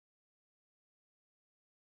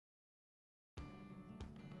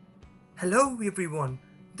Hello everyone,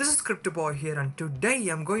 this is CryptoBoy here and today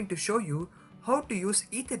I'm going to show you how to use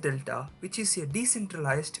EtherDelta, which is a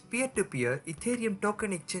decentralized peer-to-peer Ethereum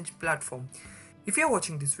token exchange platform. If you're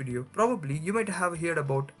watching this video, probably you might have heard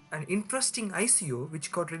about an interesting ICO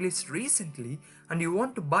which got released recently and you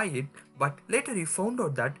want to buy it, but later you found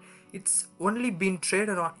out that it's only been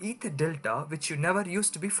traded on EtherDelta, which you never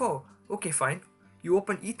used before. Okay, fine. You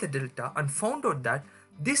open EtherDelta and found out that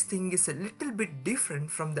this thing is a little bit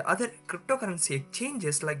different from the other cryptocurrency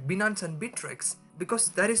exchanges like Binance and Bittrex because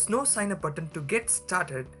there is no sign up button to get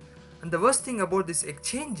started. And the worst thing about this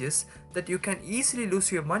exchange is that you can easily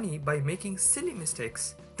lose your money by making silly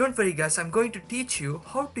mistakes. Don't worry guys, I'm going to teach you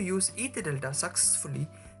how to use EtherDelta successfully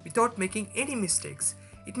without making any mistakes.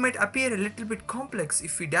 It might appear a little bit complex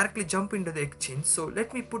if we directly jump into the exchange, so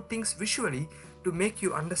let me put things visually to make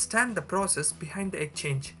you understand the process behind the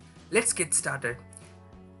exchange. Let's get started.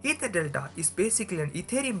 EtherDelta is basically an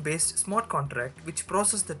Ethereum-based smart contract which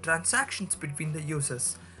processes the transactions between the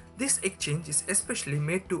users. This exchange is especially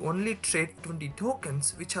made to only trade 20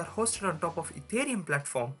 tokens which are hosted on top of Ethereum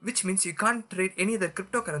platform, which means you can't trade any other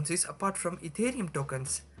cryptocurrencies apart from Ethereum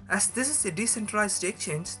tokens. As this is a decentralized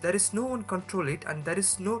exchange, there is no one control it and there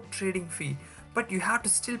is no trading fee, but you have to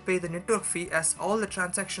still pay the network fee as all the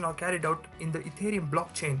transactions are carried out in the Ethereum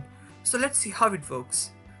blockchain. So let's see how it works.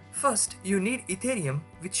 First, you need Ethereum,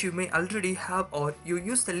 which you may already have, or you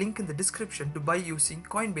use the link in the description to buy using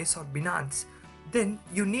Coinbase or Binance. Then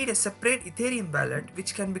you need a separate Ethereum wallet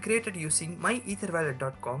which can be created using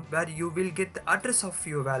myetherwallet.com, where you will get the address of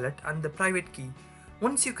your wallet and the private key.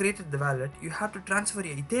 Once you created the wallet, you have to transfer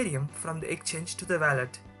your Ethereum from the exchange to the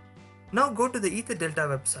wallet. Now go to the EtherDelta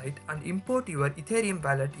website and import your Ethereum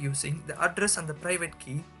wallet using the address and the private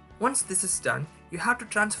key. Once this is done, you have to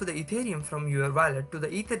transfer the Ethereum from your wallet to the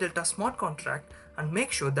EtherDelta smart contract and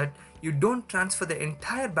make sure that you don't transfer the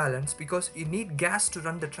entire balance because you need gas to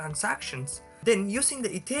run the transactions. Then using the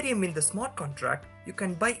Ethereum in the smart contract, you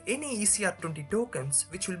can buy any ECR20 tokens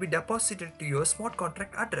which will be deposited to your smart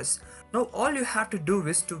contract address. Now all you have to do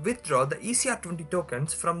is to withdraw the ECR20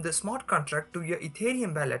 tokens from the smart contract to your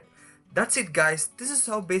Ethereum wallet. That's it guys, this is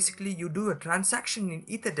how basically you do a transaction in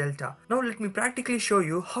EtherDelta. Now let me practically show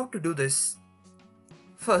you how to do this.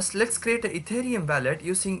 First, let's create an Ethereum wallet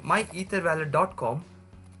using myetherwallet.com,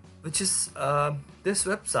 which is this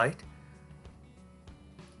website.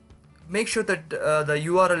 Make sure that the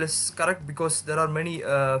URL is correct because there are many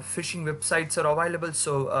phishing websites are available,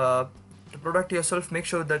 so to protect yourself, make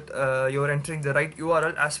sure that you're entering the right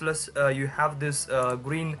URL as well as you have this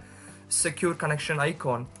green secure connection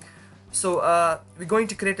icon. So we're going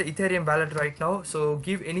to create an Ethereum wallet right now, so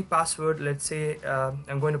give any password. Let's say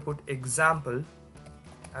I'm going to put example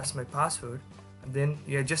as my password, and then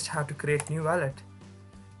you just have to create new wallet.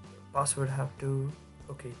 Password have to,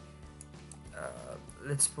 okay,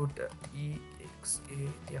 let's put EXAMPLE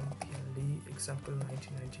example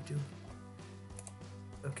 1992.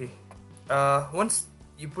 Okay, once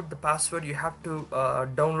you put the password, you have to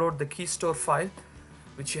download the key store file,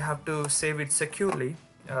 which you have to save it securely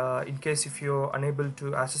in case if you're unable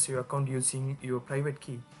to access your account using your private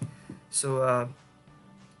key. So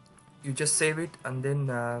you just save it and then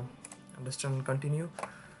understand and continue.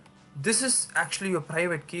 This is actually your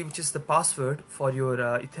private key, which is the password for your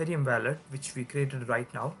Ethereum wallet, which we created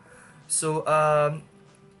right now. So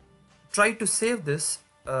try to save this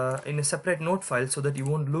in a separate note file so that you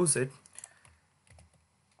won't lose it.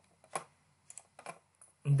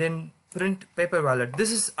 And then print paper wallet.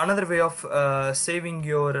 This is another way of saving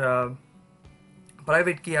your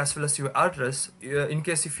private key as well as your address in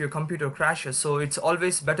case if your computer crashes. So it's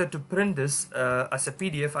always better to print this as a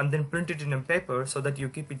PDF and then print it in a paper so that you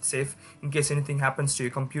keep it safe in case anything happens to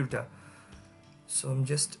your computer. So I'm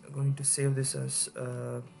just going to save this as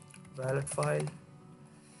a wallet file.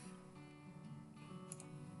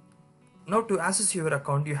 Now to access your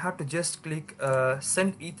account, you have to just click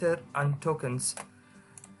send ether and tokens.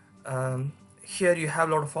 Here you have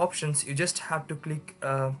a lot of options. You just have to click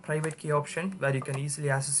private key option where you can easily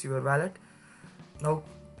access your wallet. Now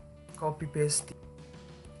copy paste.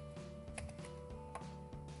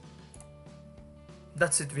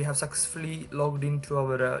 That's it, we have successfully logged into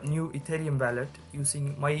our new Ethereum wallet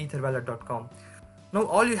using myetherwallet.com. Now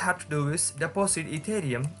all you have to do is deposit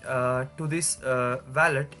Ethereum to this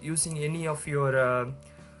wallet using any of your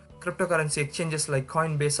cryptocurrency exchanges like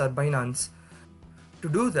Coinbase or Binance. To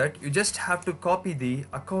do that, you just have to copy the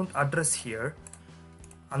account address here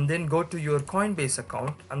and then go to your Coinbase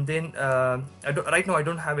account, and then right now I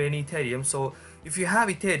don't have any Ethereum, so if you have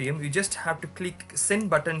Ethereum, you just have to click send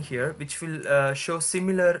button here, which will show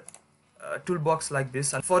similar toolbox like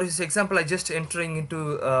this, and for this example I just entering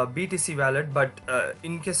into BTC wallet, but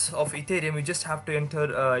in case of Ethereum you just have to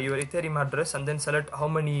enter your Ethereum address and then select how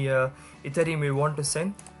many Ethereum you want to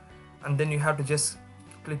send, and then you have to just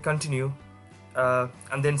click continue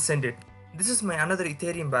and then send it. This is my another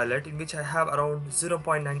Ethereum wallet in which I have around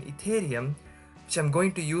 0.9 Ethereum, which I'm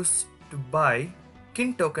going to use to buy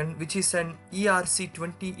KIN token, which is an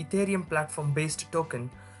ERC20 Ethereum platform based token.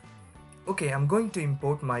 Okay, I'm going to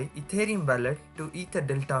import my Ethereum wallet to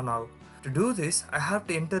EtherDelta now. To do this, I have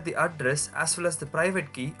to enter the address as well as the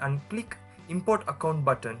private key and click import account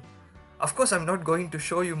button. Of course, I'm not going to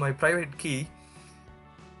show you my private key.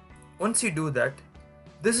 Once you do that,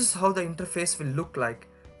 this is how the interface will look like.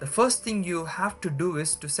 The first thing you have to do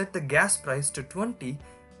is to set the gas price to 20,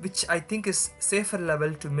 which I think is safer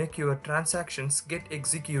level to make your transactions get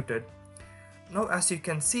executed. Now as you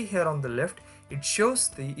can see here on the left, it shows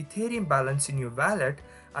the Ethereum balance in your wallet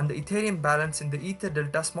and the Ethereum balance in the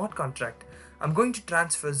EtherDelta smart contract. I'm going to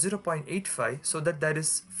transfer 0.85 so that there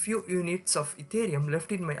is few units of Ethereum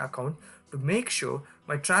left in my account to make sure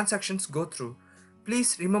my transactions go through.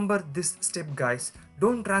 Please remember this step guys,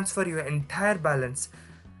 don't transfer your entire balance.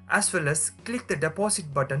 As well as click the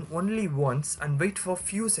deposit button only once and wait for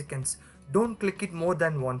few seconds. Don't click it more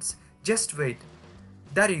than once, just wait.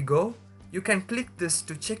 There you go. You can click this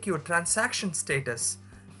to check your transaction status.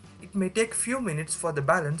 It may take few minutes for the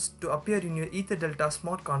balance to appear in your EtherDelta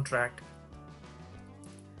smart contract.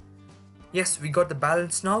 Yes, we got the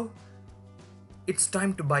balance now. It's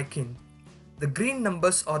time to buy KIN. The green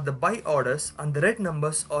numbers are the buy orders and the red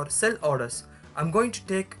numbers are sell orders. I'm going to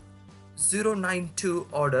take 092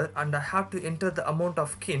 order and I have to enter the amount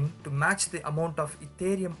of KIN to match the amount of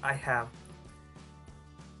Ethereum I have.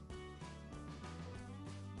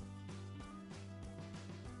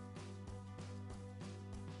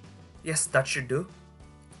 Yes, that should do.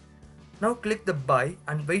 Now click the buy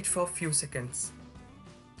and wait for few seconds.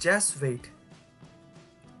 Just wait.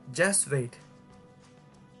 Just wait.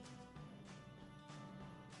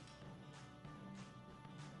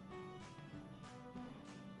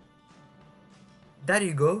 There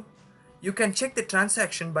you go. You can check the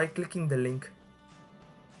transaction by clicking the link.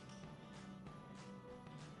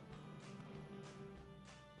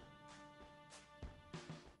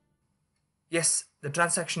 Yes, the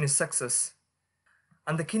transaction is success.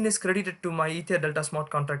 And the KIN is credited to my EtherDelta smart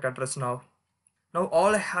contract address now. Now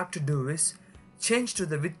all I have to do is change to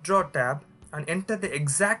the withdraw tab and enter the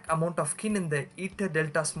exact amount of KIN in the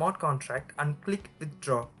EtherDelta smart contract and click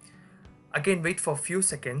withdraw. Again wait for few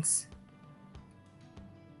seconds.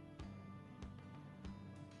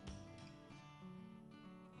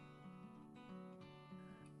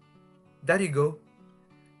 There you go.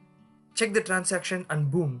 Check the transaction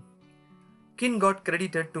and boom, KIN got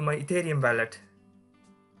credited to my Ethereum wallet.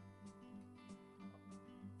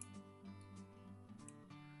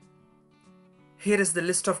 Here is the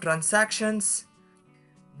list of transactions.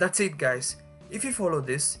 That's it guys. If you follow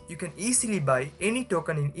this, you can easily buy any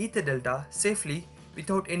token in EtherDelta safely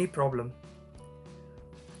without any problem.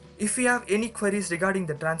 If you have any queries regarding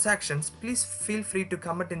the transactions, please feel free to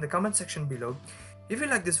comment in the comment section below. If you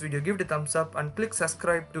like this video, give it a thumbs up and click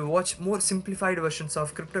subscribe to watch more simplified versions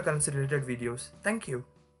of cryptocurrency related videos. Thank you.